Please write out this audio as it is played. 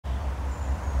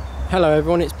Hello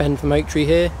everyone, it's Ben from Oaktree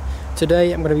here.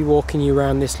 Today I'm going to be walking you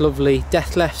around this lovely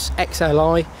Dethleffs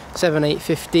XLI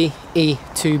 7850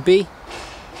 E2B.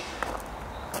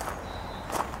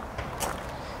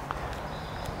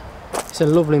 It's a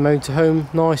lovely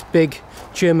motorhome, nice big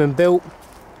German built.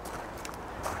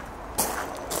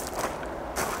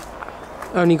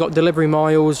 Only got delivery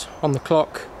miles on the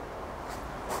clock.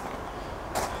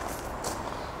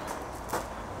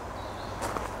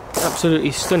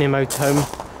 Absolutely stunning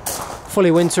motorhome. Fully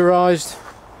winterised.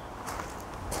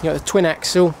 You got the twin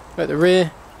axle at the rear.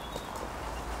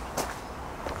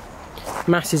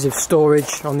 Masses of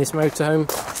storage on this motorhome.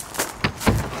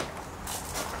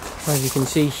 As you can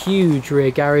see, huge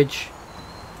rear garage.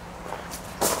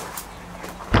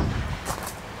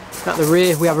 At the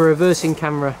rear we have a reversing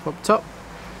camera up top.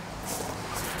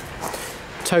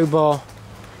 Tow bar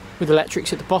with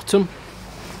electrics at the bottom.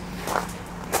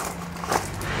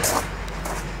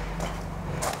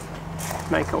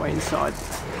 Make our way inside.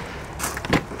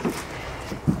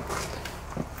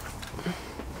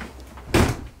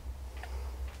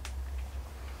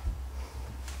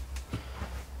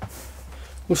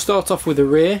 We'll start off with the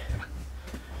rear.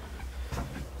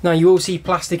 Now you will see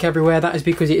plastic everywhere. That is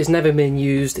because it has never been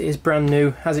used. It is brand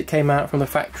new as it came out from the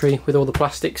factory with all the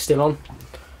plastic still on.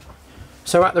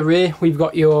 So at the rear we've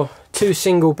got your two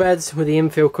single beds with the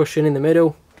infill cushion in the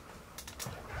middle.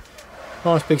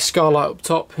 Nice big skylight up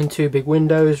top and two big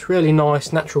windows, really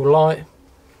nice natural light.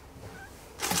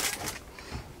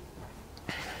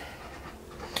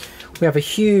 We have a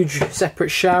huge separate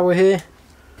shower here,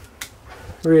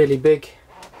 really big,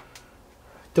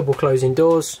 double closing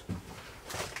doors.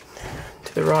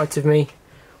 To the right of me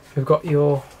we've got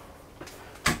your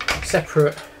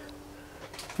separate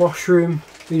washroom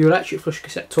with your electric flush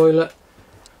cassette toilet,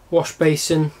 wash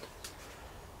basin,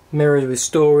 mirrors with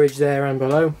storage there and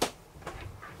below.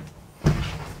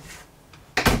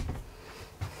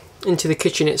 Into the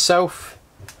kitchen itself,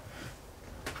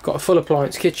 we've got a full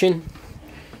appliance kitchen,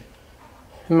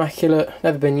 immaculate,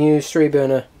 never been used,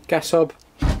 3-burner gas hob,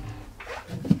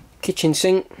 kitchen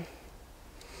sink,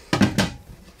 and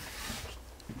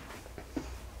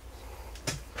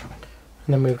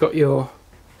then we've got your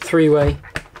 3-way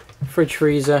fridge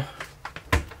freezer,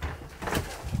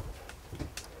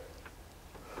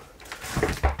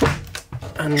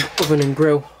 and oven and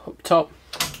grill up top.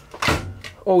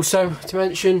 Also to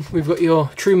mention, we've got your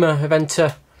Truma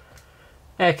Aventa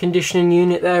air conditioning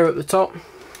unit there at the top.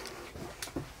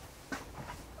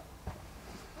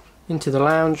 Into the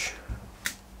lounge,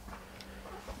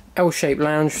 L-shaped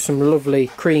lounge, some lovely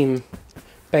cream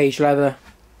beige leather,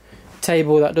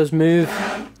 table that does move.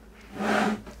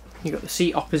 You've got the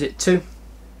seat opposite too.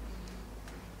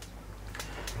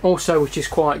 Also, which is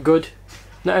quite good,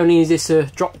 not only is this a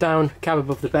drop down cab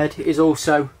above the bed, it is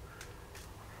also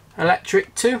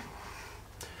electric too.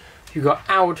 You've got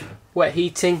AUD wet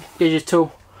heating,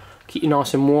 digital, keep you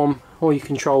nice and warm, all your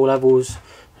control levels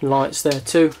and lights there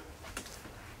too.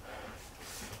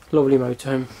 Lovely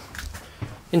motorhome.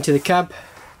 Into the cab,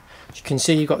 as you can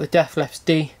see, you've got the Dethleffs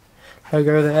D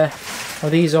logo there. Now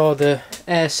these are the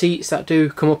air seats that do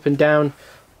come up and down,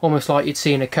 almost like you'd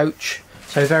see in a coach,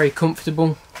 so very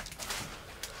comfortable.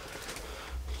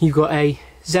 You've got a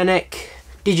Zenek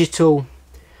digital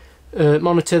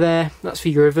monitor there, that's for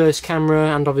your reverse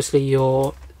camera and obviously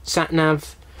your sat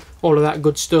nav, all of that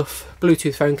good stuff.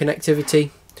 Bluetooth phone connectivity,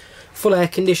 full air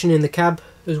conditioning in the cab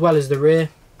as well as the rear,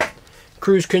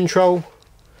 cruise control,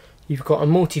 you've got a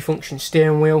multi-function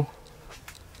steering wheel,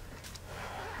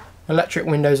 electric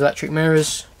windows, electric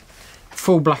mirrors,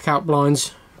 full blackout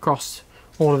blinds across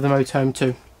all of the motorhome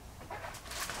too.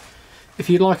 If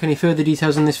you'd like any further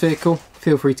details on this vehicle,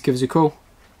 feel free to give us a call.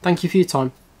 Thank you for your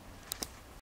time.